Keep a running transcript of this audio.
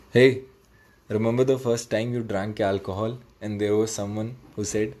Hey, remember the first time you drank alcohol and there was someone who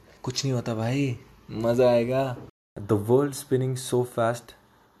said, कुछ नहीं होता भाई, मजा आएगा. The world spinning so fast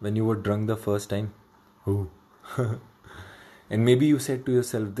when you were drunk the first time. Ooh. And maybe you said to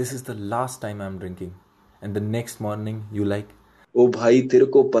yourself, this is the last time I'm drinking. And the next morning you like, ओ भाई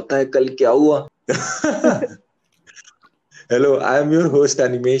तेरे को पता है कल क्या हुआ? Hello, I am your host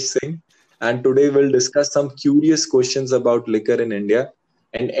Animesh Singh, and today we'll discuss some curious questions about liquor in India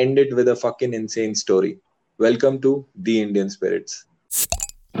and end it with a fucking insane story. Welcome to The Indian Spirits.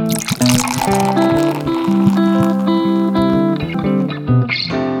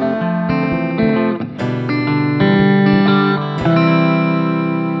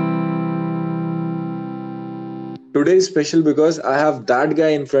 Today is special because I have that guy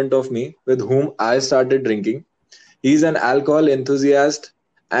in front of me with whom I started drinking. He's an alcohol enthusiast,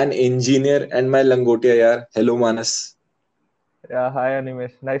 an engineer, and my langotia yaar. Hello, Manas. Yeah, hi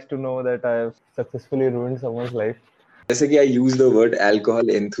Animesh. Nice to know that I have successfully ruined someone's life. जैसे कि I use the word alcohol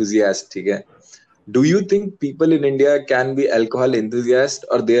enthusiast, ठीक है? Do you think people in India can be alcohol enthusiasts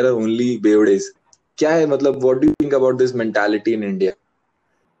or there are only beards? क्या है मतलब? What do you think about this mentality in India?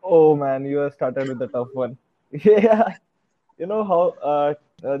 Oh man, you have started with a tough one. Yeah, you know how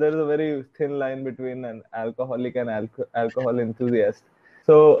there is a very thin line between an alcoholic and alcohol enthusiast.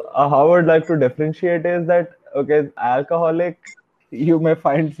 So how I would like to differentiate is that okay, alcoholic you may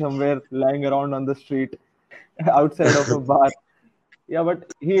find somewhere lying around on the street outside of a bar. Yeah,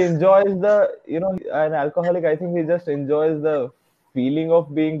 but he enjoys an alcoholic, I think he just enjoys the feeling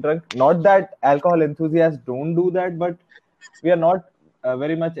of being drunk. Not that alcohol enthusiasts don't do that, but we are not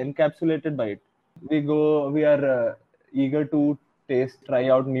very much encapsulated by it. We are eager to try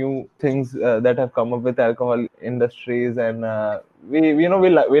out new things that have come up with alcohol industries, and we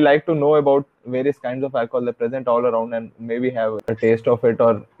like to know about various kinds of alcohol that present all around, and maybe have a taste of it,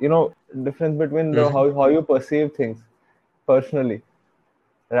 or difference between the Mhm. how you perceive things personally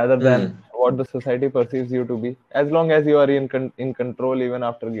rather than what the society perceives you to be. As long as you are in control even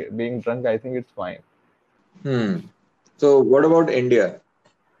after being drunk, I think it's fine. Hmm. So what about India?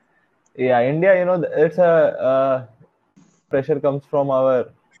 Yeah, India, it's a pressure comes from our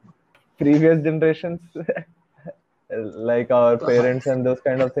previous generations, like our parents and those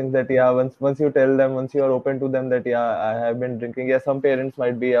kind of things. That yeah, once you tell them, once you are open to them that yeah, I have been drinking. Yeah, some parents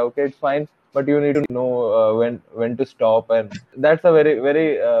might be okay, it's fine, but you need to know when to stop, and that's a very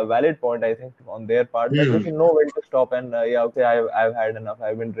valid point, I think, on their part, that they Hmm. should know when to stop. And yeah, okay, I've had enough.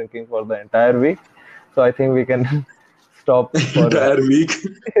 I've been drinking for the entire week, so I think we can stop for. Entire week.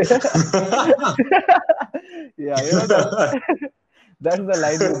 Yeah, that's the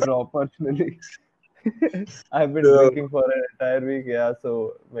line you draw personally. I've been So, drinking for an entire week, yeah,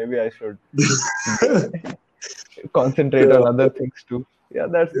 so maybe I should concentrate on other things too. Yeah,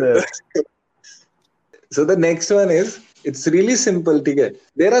 that's there. so the next one is, it's really simple, ठीक है?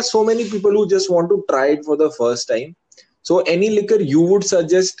 There are so many people who just want to try it for the first time. So any liquor you would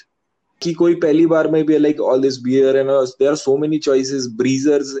suggest कि कोई पहली बार में भी like all this beer and all, there are so many choices,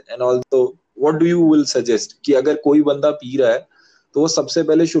 breezers and all. So what do you will suggest कि अगर कोई बंदा P रहा है तो वो सबसे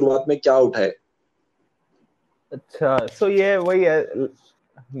पहले शुरुआत में क्या उठाए? अच्छा, so ये वही है,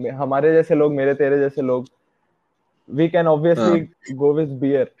 हमारे जैसे लोग, मेरे तेरे जैसे लोग, we can हाँ. obviously go with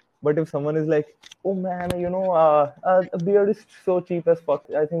beer. But if someone is like, oh man, beer is so cheap as fuck,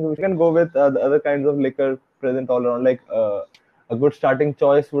 I think we can go with the other kinds of liquor present all around. Like a good starting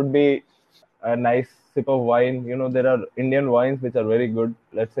choice would be a nice sip of wine. There are Indian wines which are very good.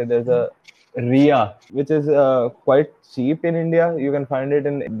 Let's say there's a Ria, which is quite cheap in India. You can find it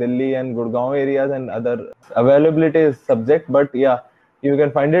in Delhi and Gurgaon areas, and other availability is subject. But yeah, you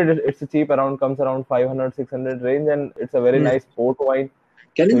can find it. It's a cheap, comes around 500, 600 range, and it's a very Hmm. nice port wine.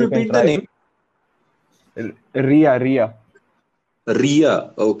 Can So you you can repeat the try name? Ria.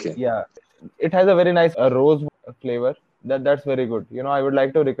 Ria. Okay. Yeah, it has a very nice rose flavor. That's very good. I would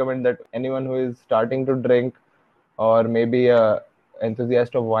like to recommend that anyone who is starting to drink, or maybe a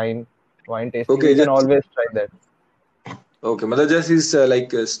enthusiast of wine tasting, Okay, you can just always try that. okay. मतलब just is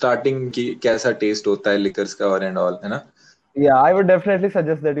like starting की कैसा taste होता है liquors का और and all, है ना? Yeah, I would definitely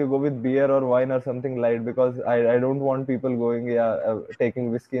suggest that you go with beer or wine or something light, because I don't want people going,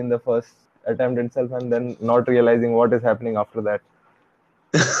 taking whiskey in the first attempt itself and then not realizing what is happening after that.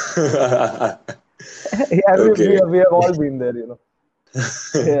 Yeah, Okay. we have all been there.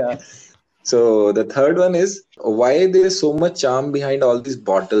 Yeah. So the third one is, why there is so much charm behind all these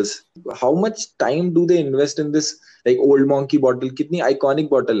bottles? How much time do they invest in this like old monk की bottle? कितनी iconic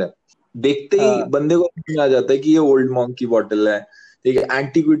bottle है? देखते ही हाँ, बंदे को समझ में आ जाता है कि ये ओल्ड मॉन्क की बॉटल है, ठीक है,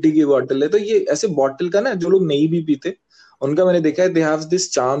 एंटीक्विटी की बॉटल है. तो ये ऐसे बॉटल का ना जो लोग नहीं भी पीते उनका मैंने देखा है, दे हैव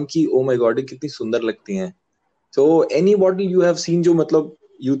दिस चार्म की ओ माय गॉड कितनी सुंदर लगती हैं. So any bottle you have seen जो मतलब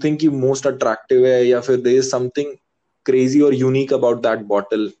you think कि most attractive है, या फिर there is something crazy or unique about that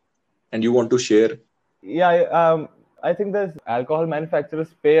bottle and you want to share? Yeah, I think that alcohol manufacturers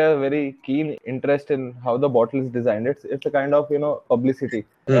pay a very keen interest in how the bottle is designed. It's a kind of publicity.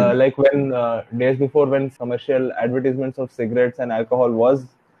 Like when days before, when commercial advertisements of cigarettes and alcohol was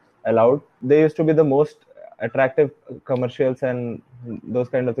allowed, they used to be the most attractive commercials and those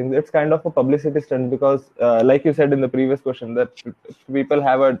kind of things. It's kind of a publicity stunt because, like you said in the previous question, that people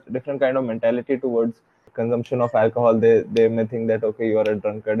have a different kind of mentality towards consumption of alcohol. They may think that okay, you are a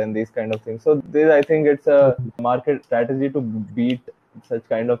drunkard and these kind of things. So this, I think it's a market strategy to beat such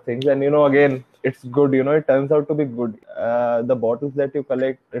kind of things. And again, it's good. It turns out to be good. The bottles that you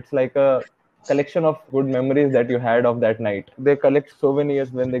collect, it's like a collection of good memories that you had of that night. They collect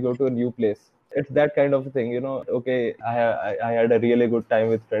souvenirs when they go to a new place. It's that kind of thing. Okay, I had a really good time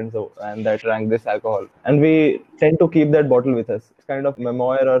with friends, and that drank this alcohol, and we tend to keep that bottle with us. It's kind of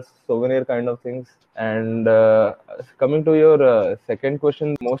memoir or souvenir kind of things. And coming to your second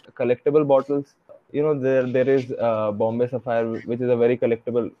question, most collectible bottles, there is Bombay Sapphire, which is a very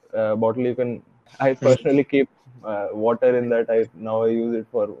collectible bottle. I personally keep water in that. I use it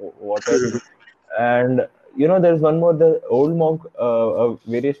for water. And there's one more, the Old Monk, a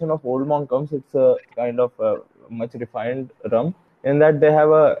variation of Old Monk comes. It's a kind of much refined rum, in that they have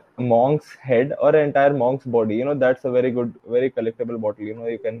a monk's head or an entire monk's body. That's a very good, very collectible bottle.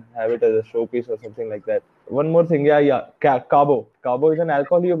 You can have it as a showpiece or something like that. One more thing, yeah, Cabo. Cabo is an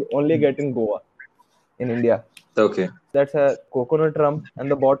alcohol you only get in Goa, in India. Okay. That's a coconut rum, and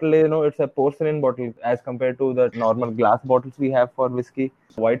the bottle, it's a porcelain bottle as compared to the normal glass bottles we have for whiskey.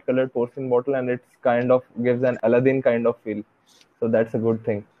 White colored porcelain bottle, and it's kind of gives an Aladdin kind of feel. So that's a good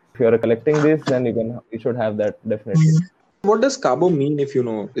thing. If you're collecting this, then you should have that definitely. What does Cabo mean, if you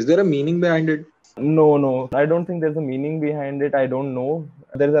know? Is there a meaning behind it? No, I don't think there's a meaning behind it. I don't know.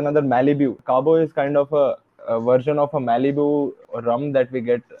 There's another Malibu. Cabo is kind of a version of a Malibu rum that we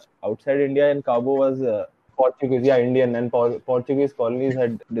get outside India, and Cabo was Portuguese, yeah, Indian, and Portuguese colonies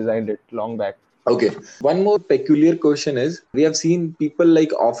had designed it long back. Okay. One more peculiar question is, we have seen people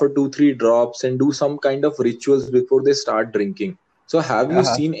like offer 2-3 drops and do some kind of rituals before they start drinking. So have you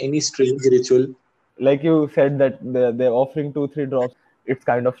seen any strange ritual? Like you said that they're offering 2-3 drops. It's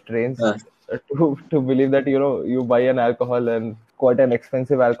kind of strange to believe that you buy an alcohol, and quite an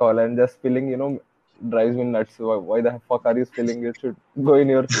expensive alcohol, and just spilling drives me nuts. Why the fuck are you spilling? It should go in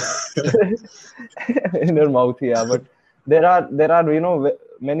your in your mouth. Yeah, but there are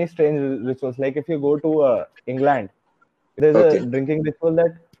many strange rituals. Like if you go to England, there's a drinking ritual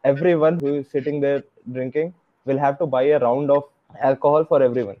that everyone who is sitting there drinking will have to buy a round of alcohol for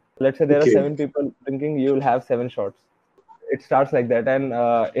everyone. Let's say there are 7 people drinking, you will have 7 shots. It starts like that. And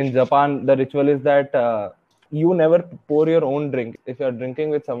in Japan, the ritual is that you never pour your own drink. If you're drinking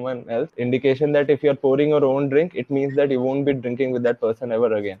with someone else, indication that if you're pouring your own drink, it means that you won't be drinking with that person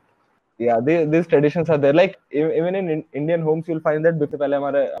ever again. Yeah, these traditions are there. Like even in Indian homes, you'll find that सबसे पहले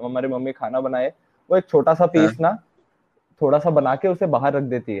हमारी mummy खाना बनाए, वो एक छोटा सा piece ना थोड़ा सा बना के उसे बाहर रख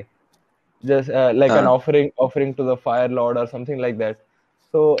देती है, just like an offering to the fire lord or something like that.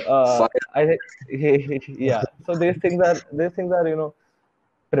 So I think yeah. So these things are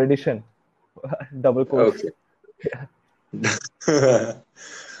tradition. Double quotes. Okay.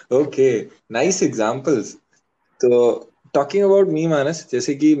 Okay. Nice examples. So talking about me, Manas,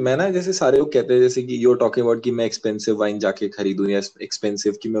 जैसे कि मैं ना, जैसे सारे लोग कहते हैं, जैसे कि you're talking about कि मैं expensive wine जाके खरीदूं, या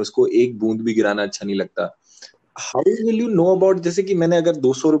expensive कि मैं उसको एक बूंद भी गिराना अच्छा नहीं लगता. How will you know about, जैसे कि मैंने अगर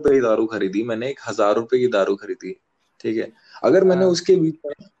 200 रुपए की दारू खरीदी, मैंने 1000 रुपए की दारू खरीदी, ठीक है, अगर मैंने उसके बीच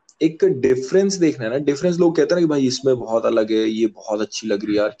में एक डिफरेंस देखना है ना, डिफरेंस लोग कहते हैं ना कि भाई इसमें बहुत अलग है, ये बहुत अच्छी लग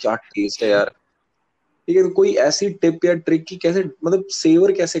रही है यार, क्या टेस्ट है यार, ठीक है, तो कोई ऐसी टिप या ट्रिक की कैसे मतलब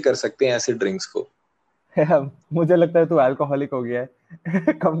सेवर कैसे कर सकते हैं ऐसे ड्रिंक्स को? मुझे लगता है तू अल्कोहलिक हो गया है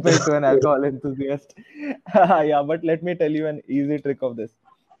compared to an alcohol enthusiast. Yeah, but let me tell you an easy trick of this.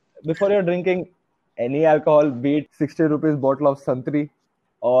 Before you're drinking any alcohol, be it 60 rupees bottle of Santri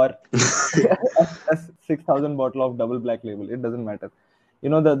or a 6,000 bottle of double black label, it doesn't matter.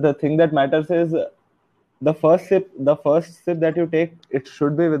 The thing that matters is the first sip that you take, it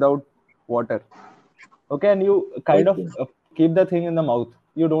should be without water. Okay, and you kind of keep the thing in the mouth.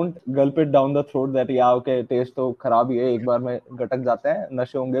 You don't gulp it down the throat that yeah, okay, taste तो खराब ही है, एक बार में गटक जाते हैं,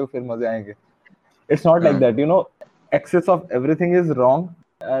 नशे होंगे फिर मजे आएंगे. It's not like that. Excess of everything is wrong.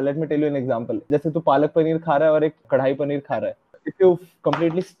 Let me tell you an example. जैसे तू पालक पनीर खा रहा है और एक कढ़ाई पनीर खा रहा है. If you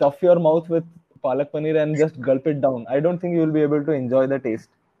completely stuff your mouth with palak paneer and just gulp it down, I don't think you will be able to enjoy the taste.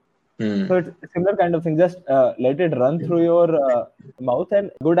 Hmm. So it's a similar kind of thing. Just let it run through your mouth,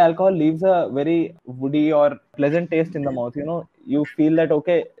 and good alcohol leaves a very woody or pleasant taste in the mouth. You feel that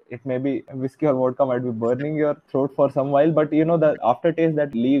okay, it may be whiskey or vodka might be burning your throat for some while, but the aftertaste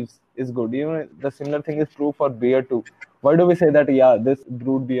that leaves is good. The similar thing is true for beer too. Why do we say that? Yeah, this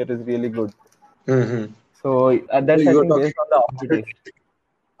brewed beer is really good. Mm-hmm. So So that's I you were think talking based on the aftertaste. aftertaste.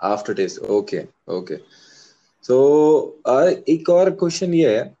 Aftertaste. Okay. Okay. So एक और question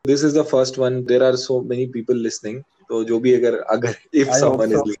ये है. This is the first one. There are so many people listening. तो जो भी अगर अगर if I hope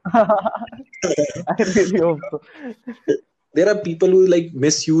someone is so. I really hope so. there are people who like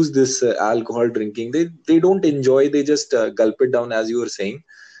misuse this alcohol drinking. They don't enjoy. They just gulp it down as you were saying,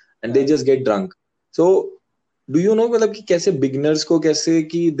 and they just get drunk. So do you know मतलब कि कैसे beginners को कैसे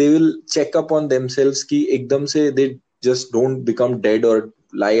कि they will check up on themselves कि एकदम से they just don't become dead or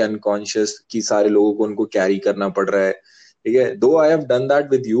lie unconscious कि सारे लोगों को उनको carry करना पड़ रहा है. ठीक है. Though I have done that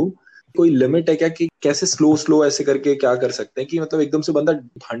with you. कोई लिमिट है क्या कि कैसे स्लो स्लो ऐसे करके क्या कर सकते हैं कि मतलब एकदम से बंदा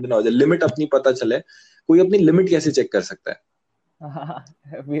भंड ना हो जाए, लिमिट अपनी पता चले. कोई अपनी लिमिट कैसे चेक कर सकता है?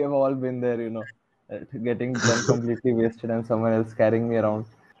 We have all been there, getting drunk completely wasted and someone else carrying me around.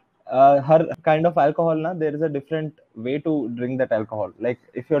 Her kind of alcohol, there is a different way to drink that alcohol. Like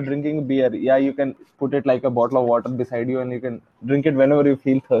if you're drinking beer, yeah, you can put it like a bottle of water beside you and you can drink it whenever you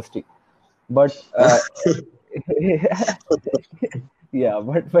feel thirsty. But yeah,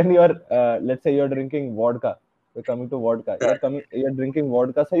 but when you're, let's say you're drinking vodka, we're coming to vodka, you're drinking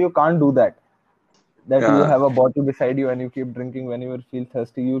vodka, so you can't do that. That you हाँ, have a bottle beside you and you keep drinking whenever you feel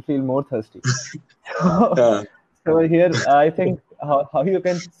thirsty, you feel more thirsty. So, हाँ, so here, I think how you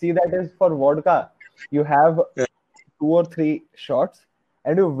can see that is for vodka, you have 2 or 3 shots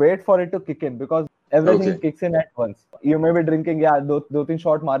and you wait for it to kick in because everything okay. kicks in at once. You may be drinking, yeah, दो तीन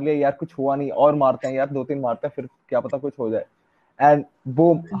shot मार लिया यार, कुछ हुआ नहीं, और मारते हैं यार, 2-3 मारते हैं, फिर क्या पता कुछ हो जाए. And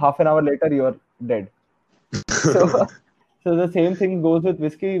boom, half an hour later, you're dead. So, so the same thing goes with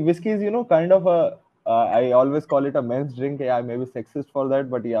whiskey. Whiskey is, kind of a. I always call it a men's drink. Yeah, I may be sexist for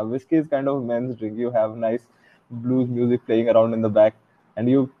that, but yeah, whiskey is kind of a men's drink. You have nice blues music playing around in the back, and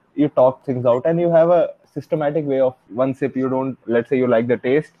you talk things out, and you have a systematic way of one sip. You don't, let's say you like the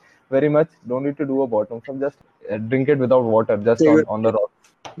taste very much, don't need to do a bottom. So just drink it without water, just Save on the it. rock.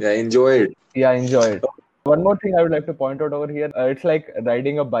 Yeah, enjoy it. Yeah, enjoy it. One more thing I would like to point out over here. It's like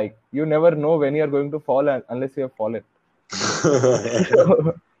riding a bike. You never know when you are going to fall unless you have fallen.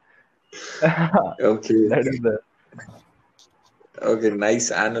 So, Okay. that is the. Okay,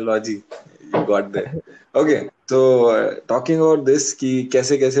 nice analogy you got there. Okay, so talking about this कि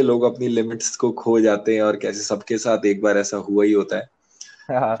कैसे कैसे लोग अपनी limits को खो जाते हैं और कैसे सबके साथ एक बार ऐसा हुआ ही होता है.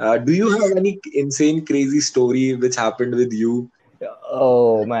 Do you have any insane crazy story which happened with you?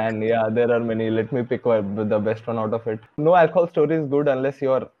 Oh man, yeah, there are many. Let me pick the best one out of it. No alcohol story is good unless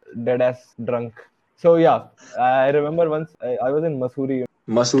you're dead ass drunk. So yeah, I remember once I was in Missouri.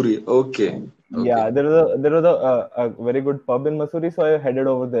 Masuri. Okay. Okay. Yeah, there was a very good pub in Missouri, so I headed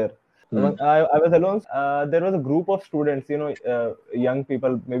over there. Hmm. I was alone. There was a group of students, young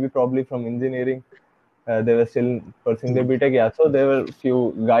people, maybe probably from engineering. They were still pursuing their BTech. Yeah, so there were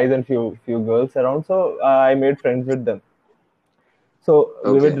few guys and few girls around. So I made friends with them. So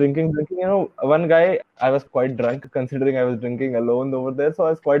we were Okay. drinking. One guy, I was quite drunk considering I was drinking alone over there. So I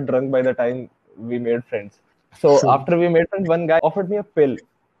was quite drunk by the time we made friends. So after we made friends, one guy offered me a pill.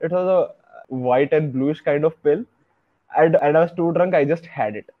 It was a white and bluish kind of pill. And I was too drunk. I just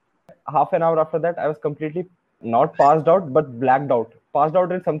had it. Half an hour after that, I was completely not passed out, but blacked out. Passed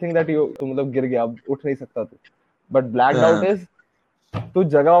out is something that तू मतलब गिर गया, अब उठ नहीं सकता तू. But blacked out हाँ. is तू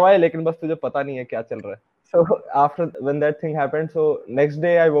जगा हुआ है लेकिन बस तुझे पता नहीं है क्या चल रहा है. So after when that thing happened, so next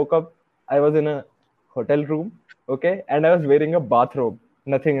day I woke up. I was in a hotel room, okay, and I was wearing a bathrobe,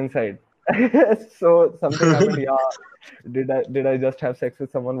 nothing inside. So something happened. Yeah, did I just have sex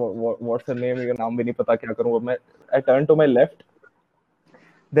with someone? What's her name? Your नाम भी नहीं पता क्या करूँ मैं. I turned to my left.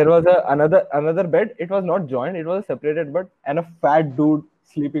 There was another bed. It was not joined. It was a separated bed, and a fat dude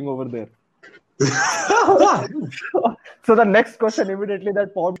sleeping over there. So the next question immediately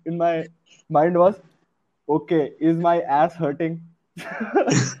that popped in my mind was, okay, is my ass hurting?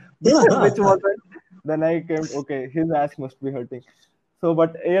 Which wasn't. Then I came, okay, his ass must be hurting. So,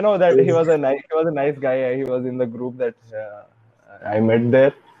 but that he was a nice guy. He was in the group that I met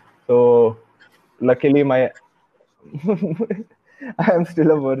there. So, luckily my I am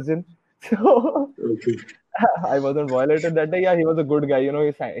still a virgin. So Okay. I wasn't violated that day. Yeah, he was a good guy.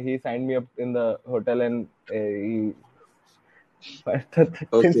 He signed me up in the hotel and things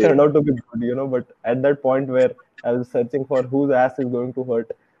Okay. turned out to be good. But at that point where I was searching for whose ass is going to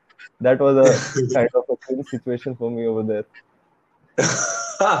hurt, that was a kind of a crazy situation for me over there.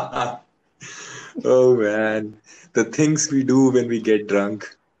 Oh man, the things we do when we get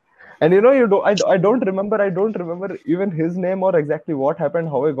drunk. And I don't remember even his name or exactly what happened,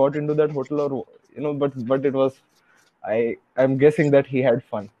 how I got into that hotel, or but it was, I'm guessing that he had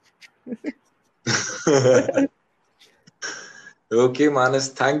fun. Okay, Manas,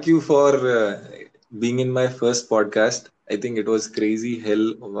 thank you for being in my first podcast. I think it was crazy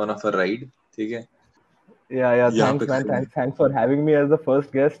hell one of a ride. ठीक है? Yeah, यहाँ पे thanks, man. खत्म. Thanks for having me as the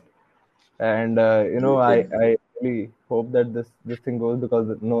first guest. And Okay. I really hope that this thing goes,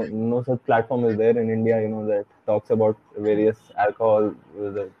 because no such platform is there in India, that talks about various alcohol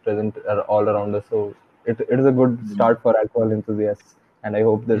present all around us. So it is a good Hmm. start for alcohol enthusiasts, and I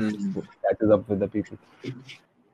hope this Hmm. catches up with the people.